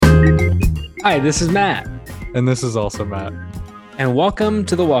Hi, this is Matt, And this is also Matt. and welcome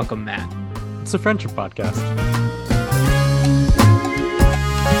to the Welcome Mat. It's a friendship podcast.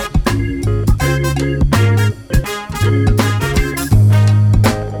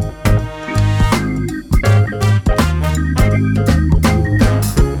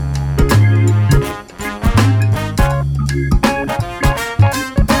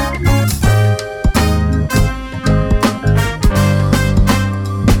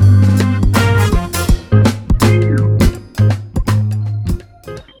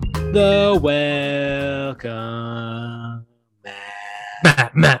 The Welcome Mat.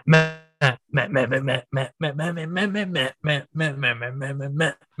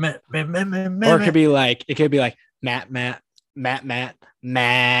 Or it could be like Matt, Matt, Matt, Matt, Matt,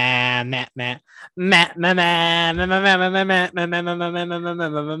 Matt, Matt, Matt, Matt, Matt, Matt, Matt, Matt,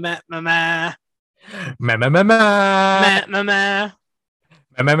 Matt, Matt, Matt,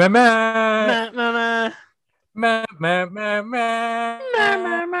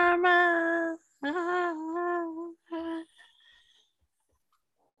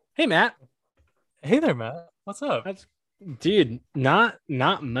 Hey Matt. Hey there, Matt. What's up? Dude, not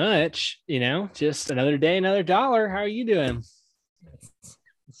much, just another day, another dollar. How are you doing?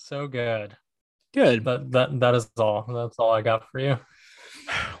 So good. Good. That is all. That's all I got for you.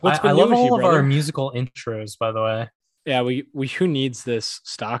 I love all of our musical intros, by the way. Yeah, we who needs this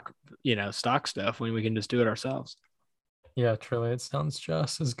stock stuff when we can just do it ourselves. Yeah, truly, it sounds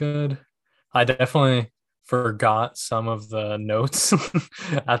just as good. I definitely forgot some of the notes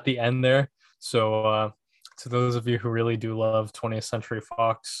at the end there. So to those of you who really do love 20th Century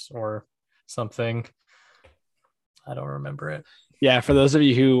Fox or something, I don't remember it. Yeah, for those of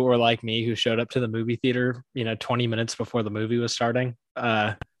you who were like me, who showed up to the movie theater, 20 minutes before the movie was starting.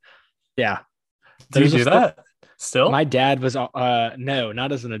 Yeah. Do you do that still? My dad was, no,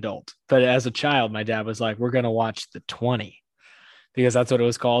 not as an adult, but as a child, my dad was like, we're going to watch the 20 because that's what it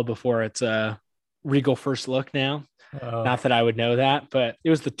was called before it's Regal First Look now. Not that I would know that, but it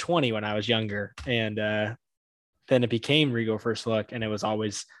was the 20 when I was younger. And then it became Regal First Look. And it was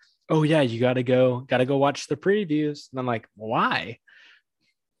always, oh yeah, you got to go watch the previews. And I'm like, why?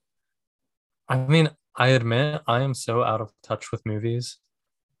 I mean, I admit I am so out of touch with movies.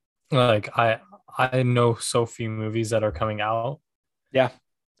 Like I know so few movies that are coming out. Yeah.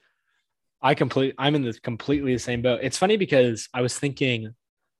 I'm in the completely the same boat. It's funny because I was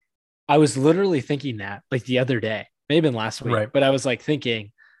literally thinking that like the other day, maybe last week, right. But I was like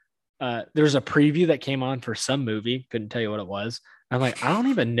thinking, there's a preview that came on for some movie. Couldn't tell you what it was. I'm like, I don't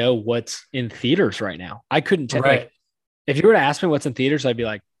even know what's in theaters right now. I couldn't tell. Right. Like, if you were to ask me what's in theaters, I'd be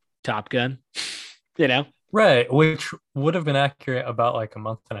like Top Gun, Right. Which would have been accurate about like a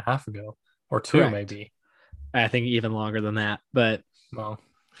month and a half ago or two, Correct. maybe. I think even longer than that, but well,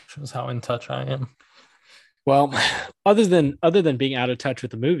 shows how in touch I am. Well, other than being out of touch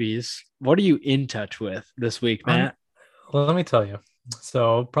with the movies, what are you in touch with this week, Matt? Well, let me tell you.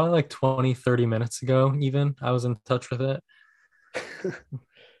 So probably like 20, 30 minutes ago, even I was in touch with it.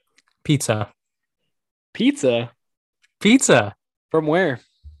 Pizza. From where?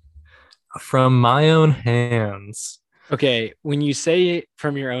 From my own hands. Okay, when you say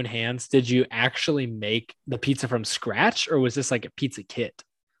from your own hands, did you actually make the pizza from scratch, or was this like a pizza kit?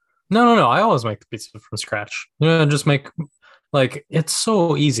 No. I always make the pizza from scratch. Just make like it's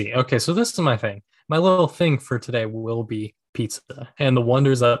so easy. Okay, so this is my thing. My little thing for today will be pizza and the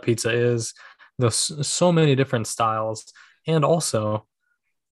wonders that pizza is. There's so many different styles, and also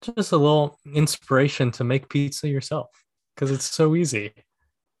just a little inspiration to make pizza yourself because it's so easy.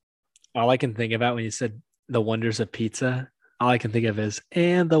 All I can think about when you said the wonders of pizza, all I can think of is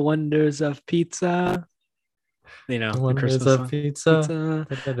 "and the wonders of pizza." The wonders of pizza.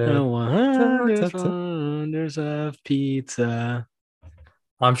 The wonders of pizza.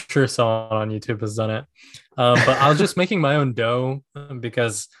 I'm sure someone on YouTube has done it. But I was just making my own dough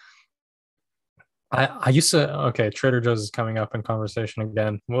because I used to, okay, Trader Joe's is coming up in conversation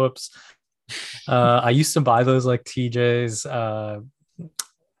again. Whoops. I used to buy those like TJ's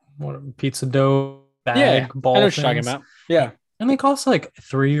pizza dough bag ball I know what things. you're talking about. Yeah. And they cost like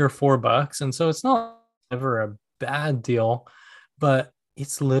 $3 or $4. And so it's not ever a bad deal, but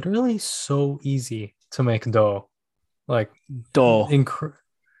it's literally so easy to make dough. Like dough.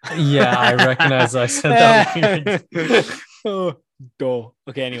 Yeah, I recognize I said that weird. Dough.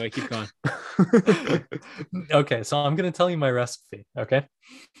 Okay, anyway, keep going. Okay, so I'm gonna tell you my recipe. Okay.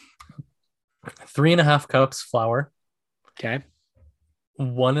 3.5 cups flour. Okay.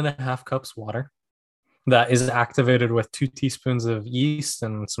 1.5 cups water. That is activated with 2 teaspoons of yeast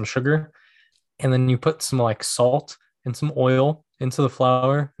and some sugar. And then you put some like salt and some oil into the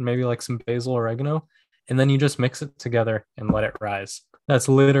flour and maybe like some basil, oregano, and then you just mix it together and let it rise. That's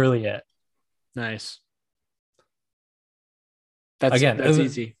literally it. Nice. Again, That's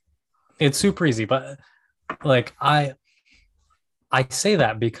easy. it's super easy, but like I say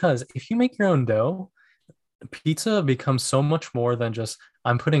that because if you make your own dough, pizza becomes so much more than just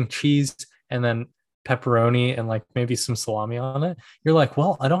I'm putting cheese and then pepperoni and like maybe some salami on it. You're like,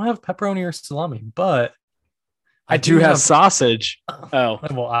 well, I don't have pepperoni or salami, but I do have sausage. Oh,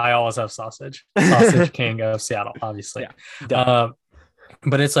 well, I always have sausage. Sausage king of Seattle, obviously. Yeah.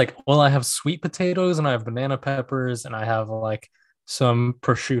 But it's like, well, I have sweet potatoes and I have banana peppers and I have like some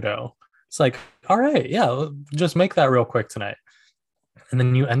prosciutto. It's like, all right, yeah, just make that real quick tonight. And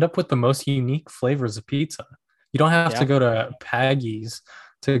then you end up with the most unique flavors of pizza. You don't have to go to Paggy's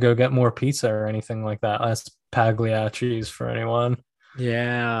to go get more pizza or anything like that. That's Pagliacci's for anyone.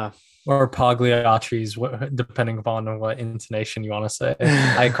 Yeah. Or Pagliacci's, depending upon what intonation you want to say.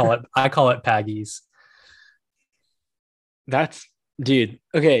 I call it Paggy's. That's dude.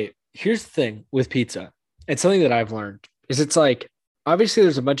 Okay, here's the thing with pizza. It's something that I've learned is it's like obviously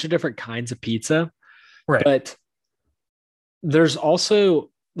there's a bunch of different kinds of pizza, Right. but there's also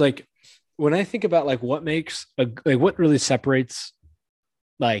like when I think about like what makes what really separates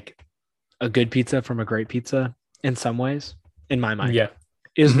like a good pizza from a great pizza in some ways, in my mind, Yeah.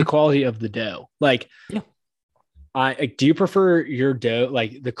 is the quality of the dough. Like, yeah. Do you prefer your dough,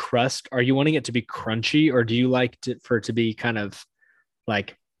 like the crust? Are you wanting it to be crunchy or do you like for it to be kind of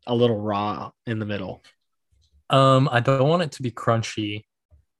like a little raw in the middle? I don't want it to be crunchy.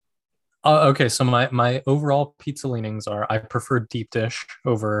 Okay, so my overall pizza leanings are I prefer deep dish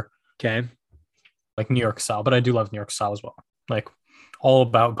over Okay. like New York style, but I do love New York style as well. Like all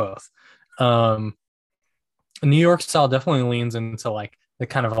about both. Um, New York style definitely leans into like the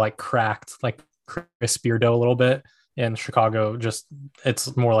kind of like cracked, like crispier dough a little bit. And Chicago just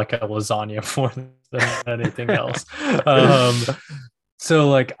it's more like a lasagna more than anything else. So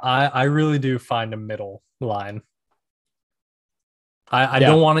like I really do find a middle line. I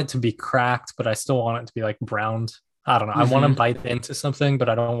don't want it to be cracked, but I still want it to be like browned. I don't know. I want to bite into something, but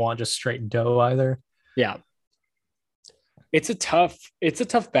I don't want just straight dough either. Yeah. It's a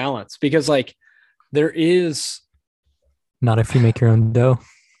tough balance because like there is not if you make your own dough.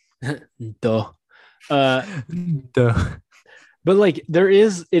 Duh. Duh. But like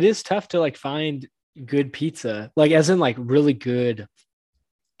it is tough to like find good pizza, like as in like really good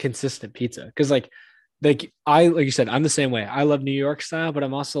consistent pizza. Because like like you said, I'm the same way. I love New York style, but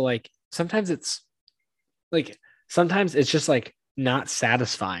I'm also like sometimes it's just like not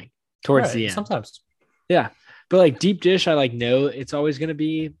satisfying towards the end. Sometimes. Yeah. But like deep dish, I like know it's always gonna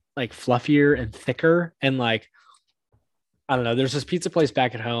be like fluffier and thicker. And like I don't know, there's this pizza place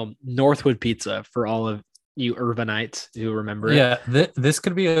back at home, Northwood Pizza, for all of you urbanites who remember it. Yeah, this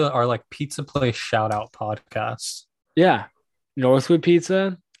could be our like pizza place shout out podcast. Yeah. Northwood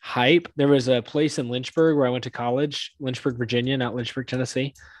Pizza, hype. There was a place in Lynchburg where I went to college, Lynchburg, Virginia, not Lynchburg,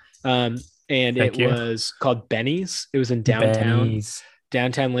 Tennessee. And it was called Benny's. It was in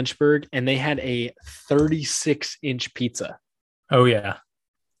downtown Lynchburg, and they had a 36-inch pizza. Oh yeah.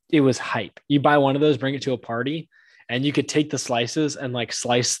 It was hype. You buy one of those, bring it to a party, and you could take the slices and like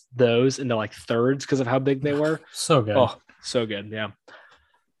slice those into like thirds because of how big they were. So good. Oh, so good. Yeah.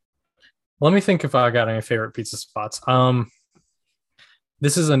 Let me think if I got any favorite pizza spots.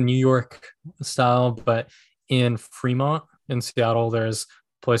 This is a New York style, but in Fremont in Seattle, there's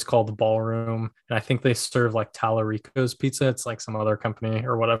a place called the Ballroom, and I think they serve like Tallarico's pizza. It's like some other company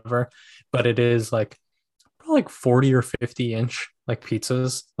or whatever, but it is like 40 or 50 inch like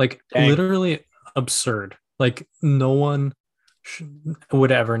pizzas, like Dang. Literally absurd. Like no one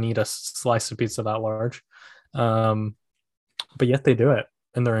would ever need a slice of pizza that large, but yet they do it,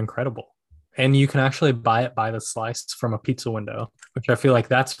 and they're incredible. And you can actually buy it by the slice from a pizza window, which I feel like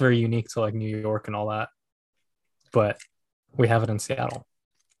that's very unique to like New York and all that. But we have it in Seattle.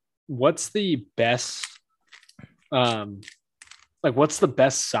 What's the best, what's the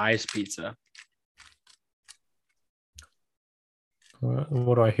best size pizza?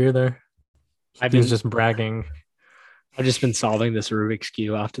 What do I hear there? I've been just bragging. I've just been solving this Rubik's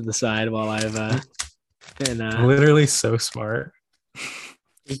Cube off to the side while I've been literally so smart.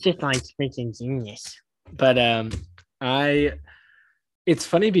 It's just like freaking genius. But it's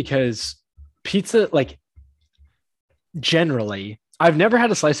funny because pizza, like generally, I've never had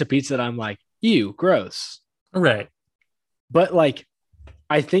a slice of pizza that I'm like, ew, gross. Right. But like,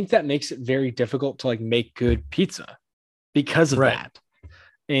 I think that makes it very difficult to like make good pizza because of that.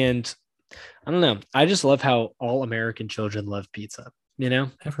 And I don't know. I just love how all American children love pizza. You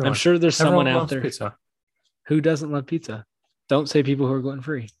know, I'm sure there's someone out there pizza. who doesn't love pizza. Don't say people who are gluten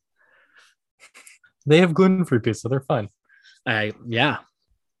free. They have gluten-free pizza. They're fine. Yeah.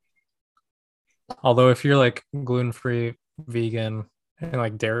 Although if you're like gluten-free, vegan, and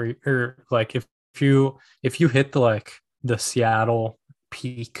like dairy, or like if you hit the like the Seattle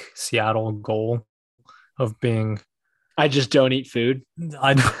peak Seattle goal of being I just don't eat food.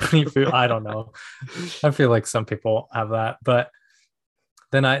 I don't eat food. I don't know. I feel like some people have that, but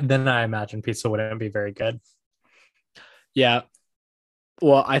then I imagine pizza wouldn't be very good. Yeah.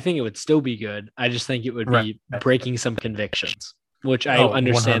 Well, I think it would still be good. I just think it would Right. be breaking some convictions, which I Oh,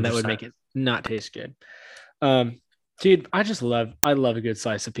 understand that would 100%. make it not taste good. Um, dude, I love a good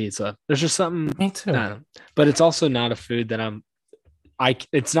slice of pizza. There's just something, Me too. but it's also not a food that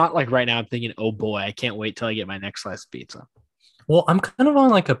it's not like right now I'm thinking, oh boy, I can't wait till I get my next slice of pizza. Well, I'm kind of on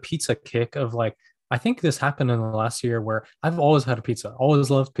like a pizza kick of like, I think this happened in the last year where I've always had a pizza, always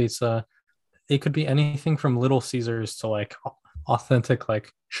loved pizza. It could be anything from Little Caesars to like authentic,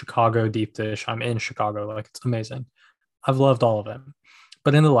 like Chicago deep dish. I'm in Chicago, like it's amazing. I've loved all of them.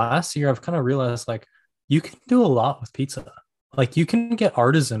 But in the last year, I've kind of realized like you can do a lot with pizza. Like you can get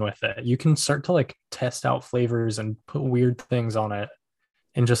artisan with it. You can start to like test out flavors and put weird things on it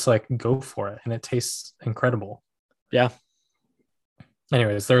and just like go for it. And it tastes incredible. Yeah.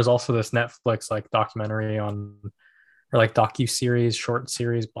 Anyways, there's also this Netflix like documentary on or like docu-series, short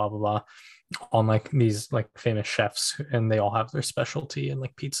series, blah blah blah, on like these like famous chefs, and they all have their specialty, and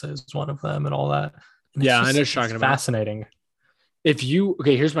like pizza is one of them, and all that. And Yeah, I know what you're it's talking about. fascinating.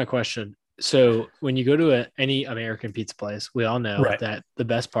 Okay, here's my question. So when you go to any American pizza place, we all know Right. that the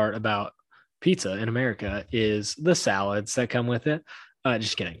best part about pizza in America is the salads that come with it.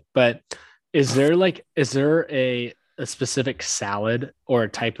 Just kidding. But is there a specific salad or a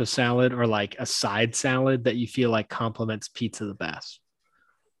type of salad or like a side salad that you feel like complements pizza the best?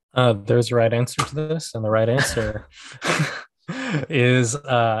 There's a right answer to this, and the right answer is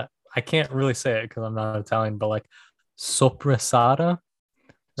I can't really say it because I'm not Italian, but like sopressata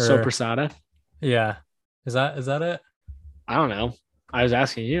or Sopressata? yeah, is that it? I don't know. I was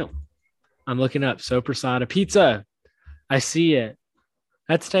asking you. I'm looking up sopressata pizza. I see it.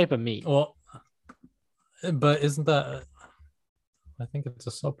 That's a type of meat. Well, but isn't that? I think it's a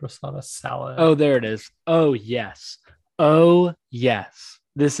sopressata salad. Oh, there it is. Oh, yes. Oh, yes.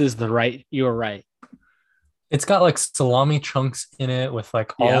 This is the right. You're right. It's got like salami chunks in it with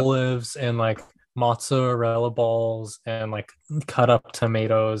like Yep. olives and like mozzarella balls and like cut up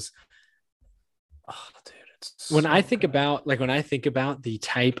tomatoes. Oh, dude, it's When so I think good. about when I think about the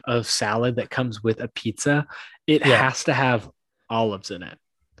type of salad that comes with a pizza, it Yeah, has to have olives in it.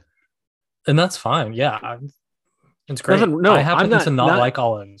 and that's fine. Yeah, it's great. Nothing, I no, I'm happen to not not like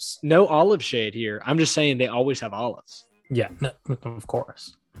olives. no olive shade here. I'm just saying they always have olives. Yeah, no, of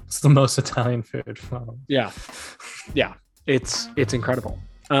course. It's the most Italian food. Yeah. Yeah. It's incredible.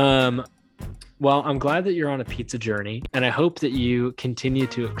 Um, well, I'm glad that you're on a pizza journey, and I hope that you continue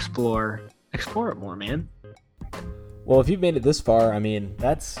to explore it more, man. Well, if you've made it this far, I mean,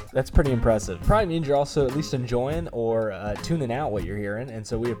 that's pretty impressive. Probably means you're also at least enjoying or tuning out what you're hearing, and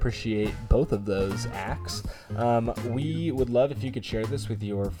so we appreciate both of those acts. We would love if you could share this with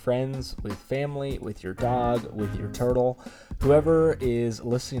your friends, with family, with your dog, with your turtle, whoever is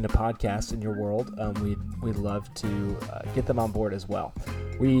listening to podcasts in your world. We'd love to get them on board as well.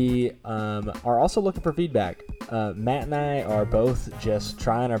 We are also looking for feedback. Matt and I are both just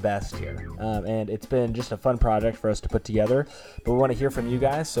trying our best here, and it's been just a fun project for us to put together, but we want to hear from you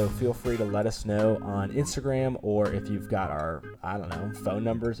guys, so feel free to let us know on Instagram, or if you've got our, I don't know, phone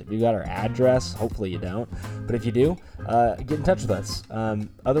numbers, if you got our address. Hopefully you don't, but if you do, get in touch with us.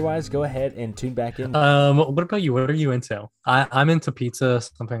 Otherwise, go ahead and tune back in. What about you? What are you into? I'm into pizza,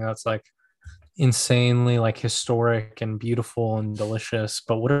 something that's like insanely like historic and beautiful and delicious.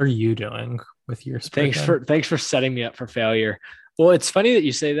 But what are you doing with your spare time? Thanks for setting me up for failure. Well, it's funny that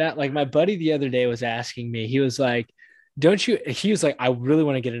you say that. Like my buddy the other day was asking me, he was like, he was like, I really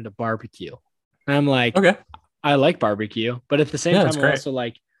want to get into barbecue. And I'm like, Okay. I like barbecue, but at the same Yeah, time, it's I'm great. also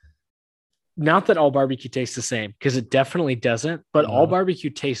like, not that all barbecue tastes the same, because it definitely doesn't, but all No. barbecue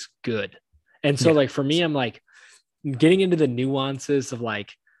tastes good. And so Yeah. like for me, I'm like getting into the nuances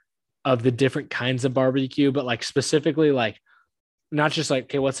of the different kinds of barbecue, but like specifically like not just like,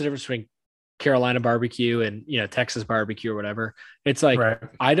 okay, what's the difference between Carolina barbecue and Texas barbecue or whatever. It's like Right.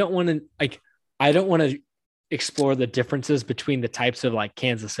 I don't want to explore the differences between the types of like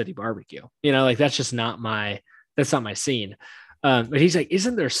Kansas City barbecue. Like that's not my scene. But he's like,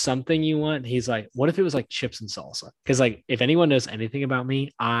 isn't there something you want? He's like, what if it was like chips and salsa? Because like if anyone knows anything about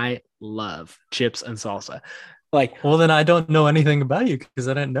me, I love chips and salsa. Like, Well, then I don't know anything about you because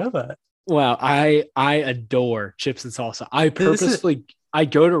I didn't know that. Well, I adore chips and salsa. I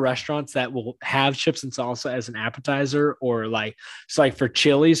go to restaurants that will have chips and salsa as an appetizer, or like, so like for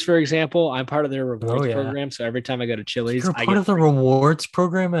Chili's, for example, I'm part of their Oh rewards yeah. program. So every time I go to Chili's, You're I part get of the free rewards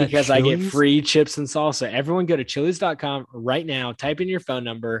program at because I get Chili's? free chips and salsa. Everyone go to chili's.com right now, type in your phone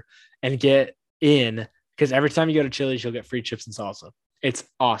number and get in, because every time you go to Chili's, you'll get free chips and salsa. It's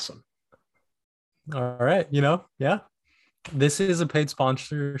awesome. All right, yeah. This is a paid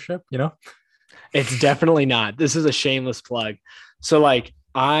sponsorship. It's definitely not. This is a shameless plug. So like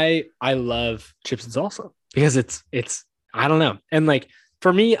I love chips and salsa because it's I don't know. And like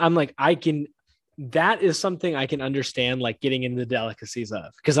for me, I'm like that is something I can understand, like getting into the delicacies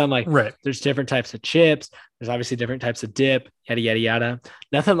of, because I'm like, Right, there's different types of chips, there's obviously different types of dip, yada yada yada.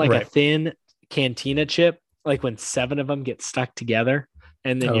 Nothing like a right. thin cantina chip, like when 7 of them get stuck together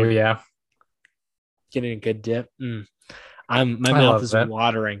and then Oh you're yeah, getting a good dip. My I mouth love is that.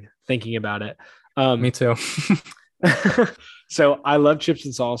 watering thinking about it. Um, Me too. so I love chips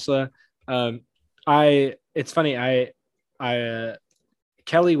and salsa. It's funny. I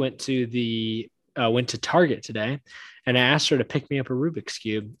Kelly went to Target today, and I asked her to pick me up a Rubik's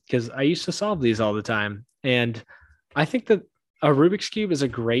cube because I used to solve these all the time, and I think that a Rubik's cube is I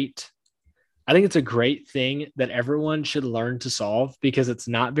think it's a great thing that everyone should learn to solve because it's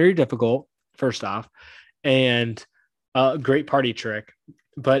not very difficult. First off, and a great party trick,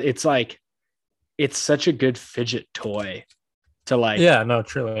 but it's like it's such a good fidget toy to like Yeah, no,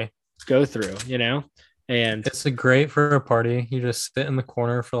 truly. go through, you know? And It's a great for a party. You just sit in the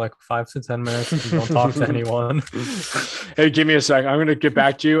corner for like 5 to 10 minutes and don't talk to anyone. hey, give me a sec. I'm gonna get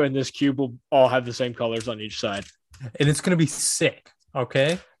back to you, and this cube will all have the same colors on each side. And it's gonna be sick.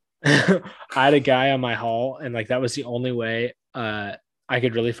 Okay. I had a guy on my hall, and like that was the only way I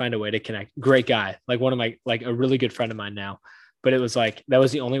could really find a way to connect. Great guy, like one of my like a really good friend of mine now. But it was like that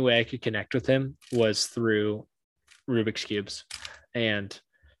was the only way I could connect with him was through Rubik's cubes. And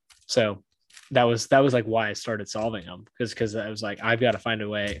so that was like why I started solving them, because I was like, I've got to find a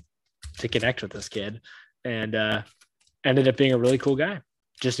way to connect with this kid, and ended up being a really cool guy.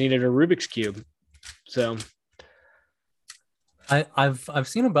 Just needed a Rubik's cube. So I've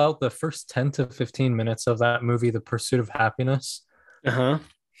seen about the first 10 to 15 minutes of that movie, The Pursuit of Happiness, uh-huh.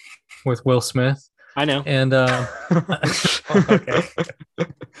 with Will Smith. I know. And okay.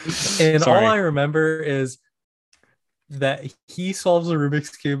 And all Sorry. I remember is that he solves a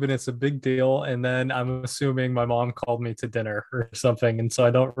Rubik's Cube and it's a big deal. And then I'm assuming my mom called me to dinner or something. And so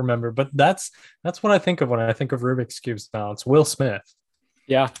I don't remember. But that's what I think of when I think of Rubik's Cubes now. It's Will Smith.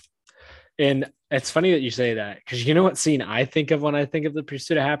 Yeah. And it's funny that you say that, because you know what scene I think of when I think of The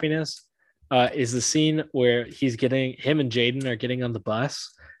Pursuit of Happiness is the scene where him and Jaden are getting on the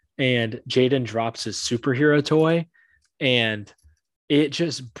bus, and Jaden drops his superhero toy, and it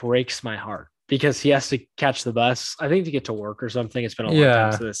just breaks my heart because he has to catch the bus, I think, to get to work or something. It's been a long time Yeah.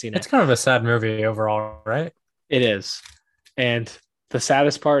 since I've seen It's it. kind of a sad movie overall, right? It is. And the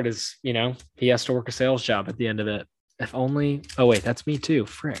saddest part is, he has to work a sales job at the end of it. If only, oh wait, that's me too.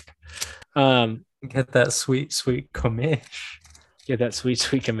 Frick. Get that sweet, sweet commish. Get that sweet,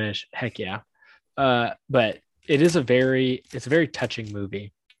 sweet commish. Heck yeah. But it's a very touching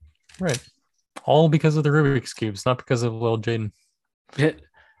movie. Right. All because of the Rubik's Cubes, not because of Lil Jaden.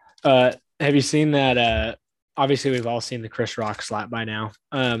 Have you seen that? Obviously, we've all seen the Chris Rock slap by now.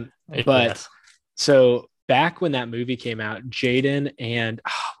 But Yes. so back when that movie came out, Jaden and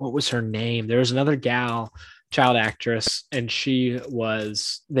what was her name? There was another child actress, and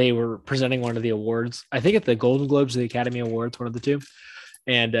they were presenting one of the awards. I think at the Golden Globes or the Academy Awards, one of the two.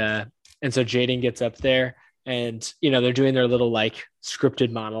 And so Jaden gets up there, and they're doing their little like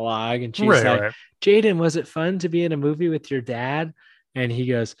scripted monologue, and she's Right. Jaden, was it fun to be in a movie with your dad? And he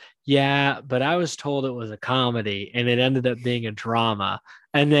goes, yeah, but I was told it was a comedy and it ended up being a drama.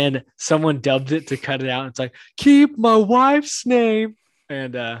 And then someone dubbed it to cut it out. It's like, keep my wife's name.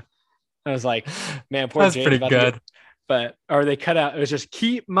 And I was like, man, poor That's Jaden's pretty good. or they cut out, it was just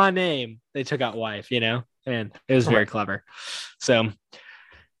keep my name. They took out wife, and it was very clever. So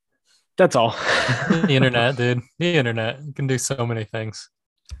that's all. The internet, dude. The internet. You can do so many things.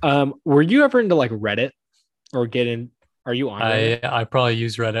 Were you ever into like Reddit or are you on Reddit? I probably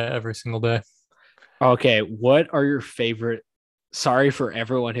use Reddit every single day. Okay, what are your favorite? Sorry for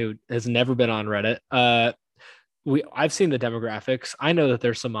everyone who has never been on Reddit. I've seen the demographics. I know that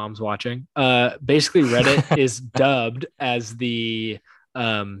there's some moms watching. Basically, Reddit is dubbed as the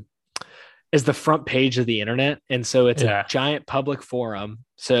is the front page of the internet. And so it's a Yeah. giant public forum.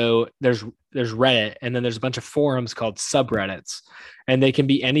 So there's Reddit, and then there's a bunch of forums called subreddits. And they can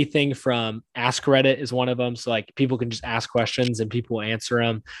be anything from Ask Reddit is one of them. So like people can just ask questions and people will answer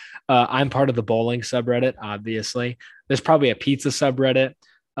them. I'm part of the bowling subreddit, obviously. There's probably a pizza subreddit.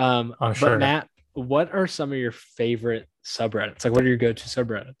 I'm But sure. Matt, what are some of your favorite subreddits? Like, what are your go-to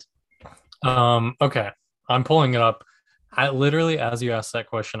subreddits? Okay. I'm pulling it up. I literally, as you asked that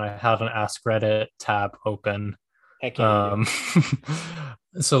question, I have an Ask Reddit tab open. Heck yeah, you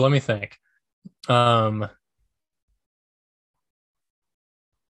So let me think. Wow,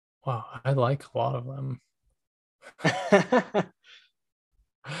 I like a lot of them.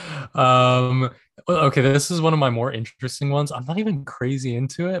 do. Okay, this is one of my more interesting ones. I'm not even crazy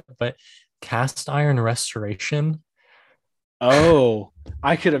into it, but cast iron restoration. Oh,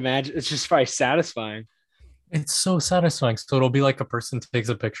 I could imagine. It's just probably satisfying. It's so satisfying. So it'll be like a person takes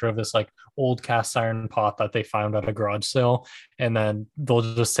a picture of this like old cast iron pot that they found at a garage sale, and then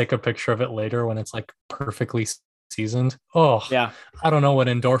they'll just take a picture of it later when it's like perfectly seasoned. Oh, Yeah. I don't know what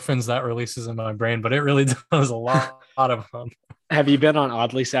endorphins that releases in my brain, but it really does a lot of fun. Have you been on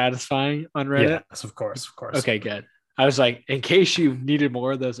Oddly Satisfying on Reddit? Yes, of course, of course. Okay, good. I was like, in case you needed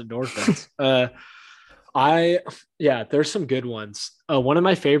more of those endorphins. There's some good ones. One of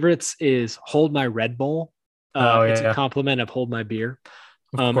my favorites is Hold My Red Bull. It's a compliment of Hold My Beer.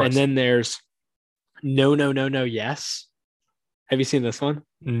 And then there's No, No, No, No, Yes. Have you seen this one?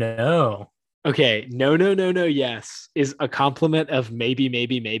 No. Okay. No, No, No, No, Yes is a compliment of Maybe,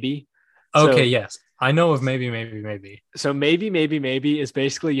 Maybe, Maybe. Okay, yes. I know of maybe. So maybe is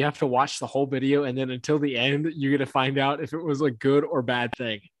basically you have to watch the whole video, and then until the end, you're gonna find out if it was a good or bad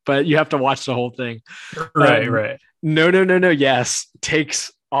thing. But you have to watch the whole thing. Right. No, No, No, No, Yes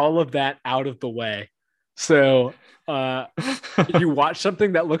takes all of that out of the way. So you watch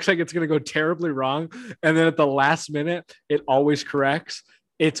something that looks like it's gonna go terribly wrong, and then at the last minute, it always corrects.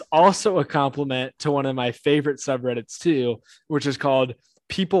 It's also a compliment to one of my favorite subreddits too, which is called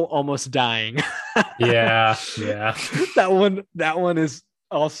People Almost Dying. Yeah. That one is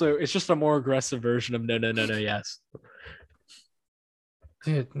also, it's just a more aggressive version of No, No, No, No, Yes.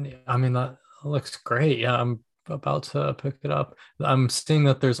 Dude, I mean that looks great. Yeah, I'm about to pick it up. I'm seeing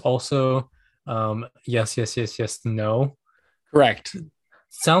that there's also yes, no. Correct.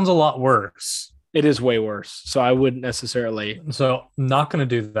 Sounds a lot worse. It is way worse. So I wouldn't necessarily. So not gonna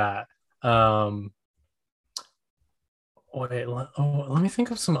do that. Let me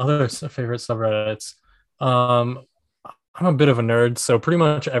think of some other favorite subreddits. I'm a bit of a nerd, so pretty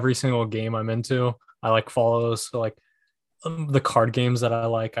much every single game I'm into, I like follow those. So like the card games that I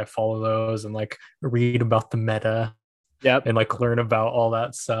like, I follow those and like read about the meta. Yep. And like learn about all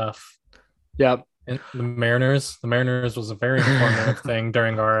that stuff. Yep. And the Mariners was a very informative thing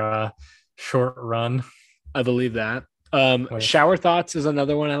during our short run. I believe that. Shower Thoughts is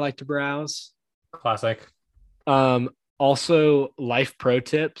another one I like to browse. Classic. Also Life Pro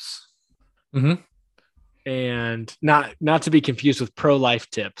Tips. Mm-hmm. And not to be confused with Pro Life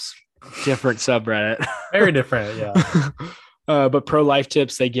Tips, different subreddit. Very different, yeah. But Pro Life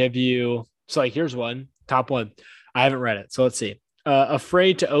Tips, they give you, so like here's one, top one. I haven't read it, so let's see.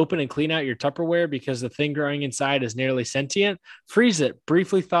 Afraid to open and clean out your Tupperware because the thing growing inside is nearly sentient? Freeze it,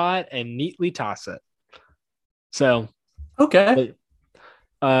 briefly thaw it, and neatly toss it. So, okay.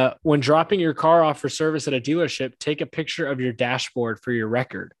 When dropping your car off for service at a dealership, take a picture of your dashboard for your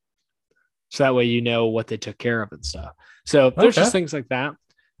record. So that way you know what they took care of and stuff. So there's just things like that.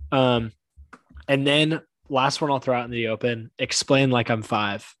 And then last one I'll throw out in the open, explain like I'm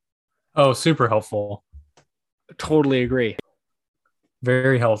 5. Oh, super helpful. Totally agree.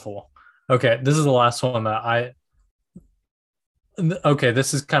 Very helpful. Okay, this is the last one that okay,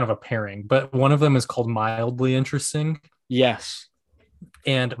 this is kind of a pairing, but one of them is called Mildly Interesting. Yes.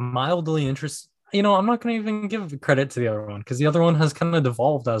 And Mildly Interesting, I'm not going to even give credit to the other one because the other one has kind of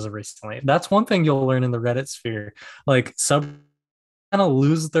devolved as of recently. That's one thing you'll learn in the Reddit sphere. Like sub kind of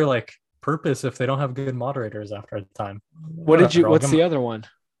lose their like purpose if they don't have good moderators after a time. What's the other one?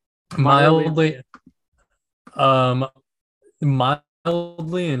 Mildly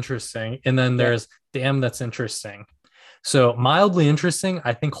Interesting. And then there's Damn, That's Interesting. So Mildly Interesting,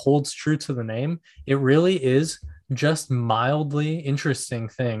 I think holds true to the name. It really is just mildly interesting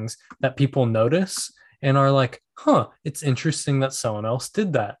things that people notice and are like, it's interesting that someone else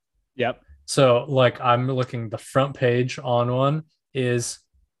did that. Yep. So like I'm looking, the front page on one is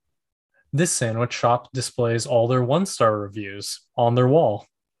this sandwich shop displays all their 1-star reviews on their wall.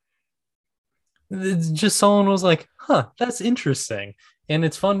 It's just someone was like, that's interesting. And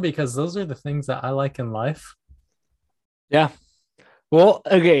it's fun because those are the things that I like in life. Yeah. Well,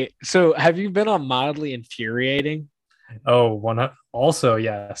 okay. So have you been on mildly infuriating? Oh, also,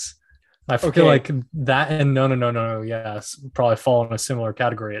 yes. I feel Okay. like that and no, yes, probably fall in a similar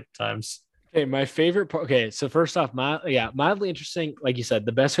category at times. Okay, my favorite part. Okay, so first off, mildly interesting. Like you said,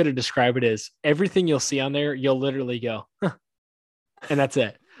 the best way to describe it is everything you'll see on there, you'll literally go, huh, and that's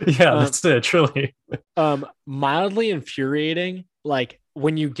it. Yeah, Um, that's it, truly. Mildly infuriating. Like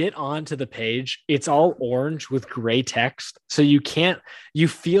when you get onto the page, it's all orange with gray text, so you can't. You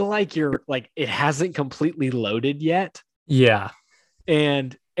feel like you're like it hasn't completely loaded yet, Yeah.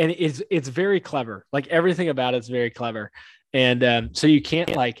 and it's very clever. Like everything about it's very clever, and so you can't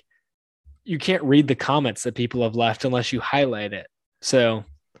read the comments that people have left unless you highlight it. So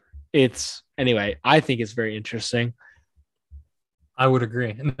it's anyway, I think it's very interesting. I would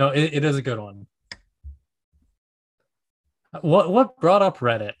agree. No, it is a good one. What brought up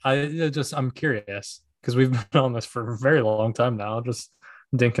Reddit? I'm curious because we've been on this for a very long time now, just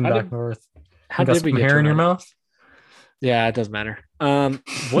dinking How back and did forth. how You got did we some get to hair in your Reddit? mouth? Yeah, it doesn't matter.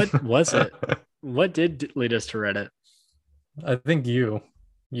 What was it? What did lead us to Reddit? I think you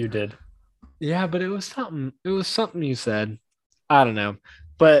did. Yeah, but it was something. It was something you said. I don't know.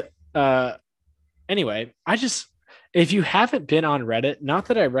 But anyway, I just if you haven't been on Reddit, not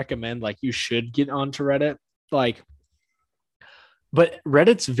that I recommend like you should get onto Reddit, like but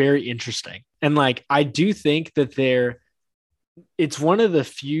Reddit's very interesting. And like I do think that it's one of the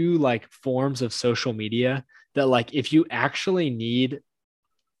few like forms of social media that like if you actually need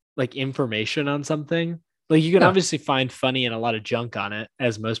like information on something, like you can Yeah. obviously find funny and a lot of junk on it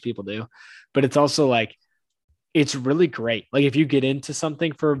as most people do, but it's also like it's really great. Like if you get into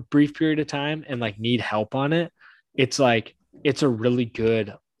something for a brief period of time and like need help on it, it's like it's a really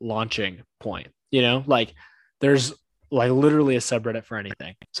good launching point. You know, like there's like literally a subreddit for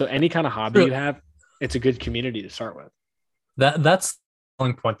anything. So any kind of hobby you True. have, it's a good community to start with. That's the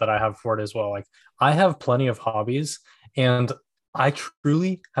selling point that I have for it as well. Like I have plenty of hobbies and I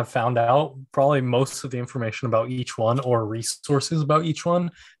truly have found out probably most of the information about each one or resources about each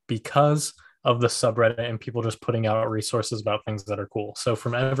one because of the subreddit and people just putting out resources about things that are cool. So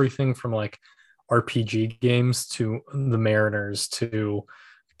from everything from like RPG games to the Mariners to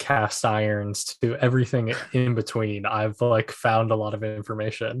cast irons to everything in between, I've like found a lot of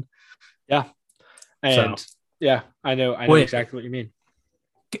information. Yeah. So And yeah, I know wait, exactly what you mean.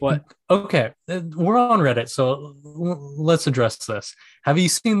 What? okay, we're on Reddit, so let's address this. Have you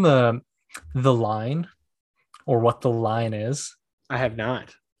seen the line or what the line is? I have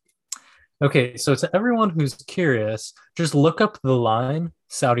not. Okay, so to everyone who's curious, just look up the line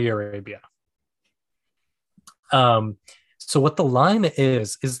Saudi Arabia. Um, so what the line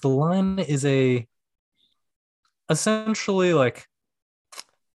is the line is a essentially like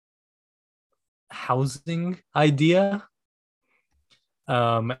housing idea.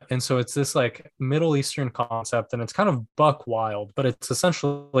 And so it's this like Middle Eastern concept, and it's kind of buck wild, but it's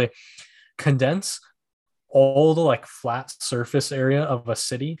essentially condense all the like flat surface area of a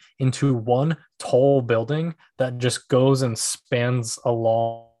city into one tall building that just goes and spans a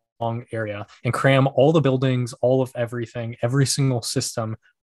long area and cram all the buildings, all of everything, every single system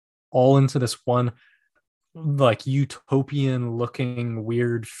all into this one like utopian looking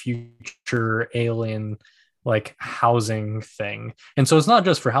weird future alien like housing thing. And so it's not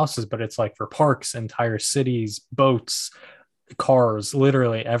just for houses, but it's like for parks, entire cities, boats, cars,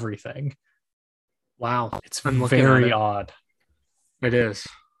 literally everything. Wow. It's I'm looking at very it. odd. It is.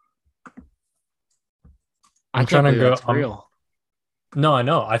 I I'm can't trying to believe go. that's real. No, I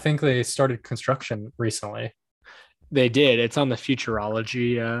know. I think they started construction recently. They did. It's on the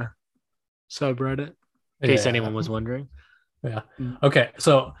Futurology subreddit, in case Yeah. anyone was wondering. Yeah. Mm. Okay.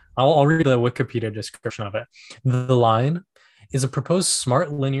 So I'll read the Wikipedia description of it. The line is a proposed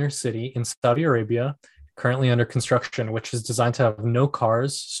smart linear city in Saudi Arabia, currently under construction, which is designed to have no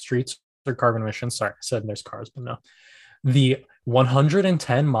cars, streets, or carbon emissions. Sorry, I said there's cars, but no. The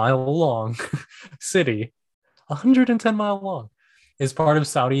 110-mile long city, 110-mile long, is part of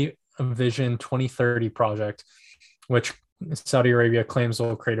Saudi Vision 2030 project, which Saudi Arabia claims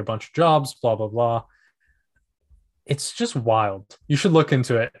will create a bunch of jobs, blah, blah, blah. It's just wild. You should look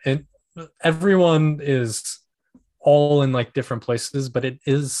into it. And everyone is all in like different places, but it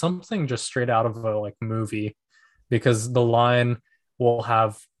is something just straight out of a like movie because the line will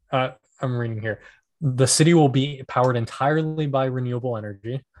have I'm reading here. The city will be powered entirely by renewable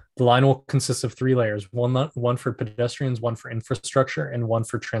energy. The line will consist of three layers, one for pedestrians, one for infrastructure, and one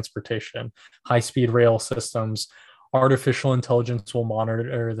for transportation. High-speed rail systems, artificial intelligence will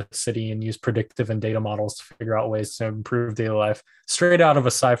monitor the city and use predictive and data models to figure out ways to improve daily life. Straight out of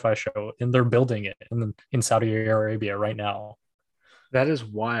a sci-fi show, and they're building it in Saudi Arabia right now. That is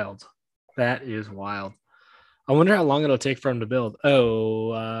wild. That is wild. I wonder how long it'll take for him to build.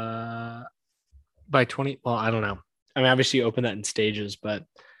 By 20. Well, I don't know. I mean, obviously you open that in stages, but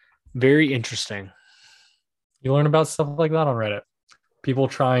very interesting. You learn about stuff like that on Reddit. People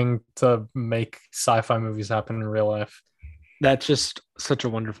trying to make sci-fi movies happen in real life. That's just such a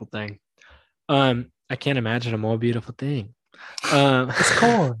wonderful thing. I can't imagine a more beautiful thing. It's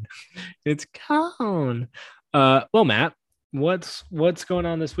corn. It's corn. Well, Matt, what's going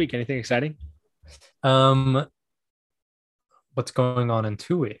on this week? Anything exciting? What's going on in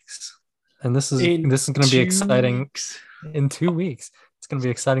 2 weeks? And this is going to be exciting. In 2 weeks, it's going to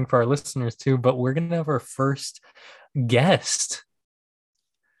be exciting for our listeners too. But we're going to have our first guest.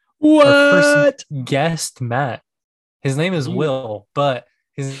 What? Our first guest, Matt. His name is Will, but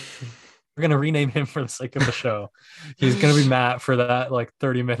we're going to rename him for the sake of the show. He's going to be Matt for that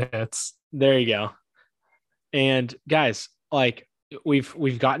 30 minutes. There you go. And guys,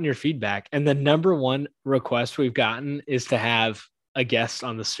 we've gotten your feedback, and the number one request we've gotten is to have a guest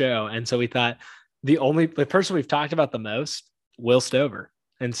on the show. And so we thought the person we've talked about the most, Will Stover.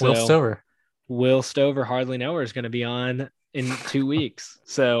 And so Will Stover, Hardly Knower, is going to be on in 2 weeks.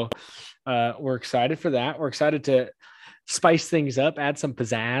 So we're excited for that. We're excited to spice things up, add some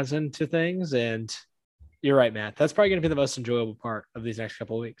pizzazz into things. And you're right, Matt. That's probably going to be the most enjoyable part of these next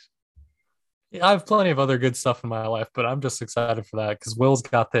couple of weeks. Yeah, I have plenty of other good stuff in my life, but I'm just excited for that because Will's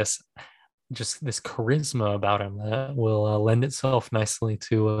got this charisma about him that will lend itself nicely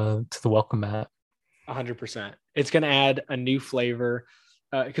to the welcome mat. 100%. It's going to add a new flavor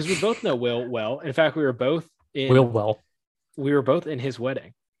because we both know Will well. In fact, we were both in his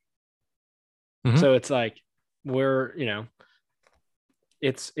wedding. Mm-hmm. So it's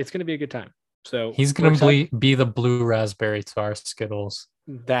it's going to be a good time. So he's going to be the blue raspberry to our Skittles.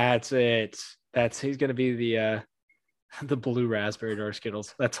 That's it. He's going to be the blue raspberry to our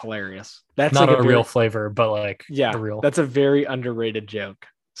Skittles. That's hilarious. That's not a real flavor, but a real. That's a very underrated joke.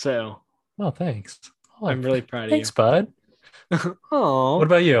 So, thanks. I'm really proud of you. Thanks, bud. Oh, what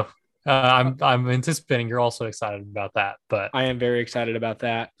about you? I'm anticipating you're also excited about that, but I am very excited about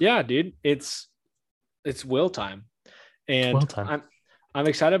that. Yeah, dude, it's Will time, and I'm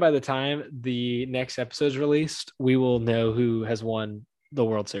excited. By the time the next episode is released, we will know who has won the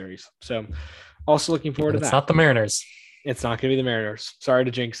World Series. So, also looking forward to that. It's not the Mariners. It's not going to be the Mariners. Sorry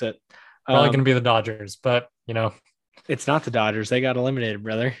to jinx it. Probably going to be the Dodgers, but it's not the Dodgers. They got eliminated,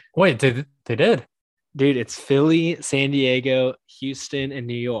 brother. Wait, they did? Dude, it's Philly, San Diego, Houston, and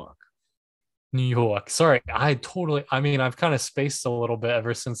New York. New York. Sorry, I've kind of spaced a little bit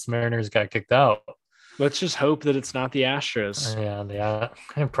ever since the Mariners got kicked out. Let's just hope that it's not the Astros. Yeah,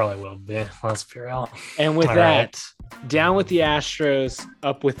 it probably will be. Let's figure out. And with that, down with the Astros,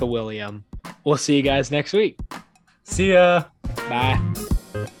 up with the William. We'll see you guys next week. See ya. Bye.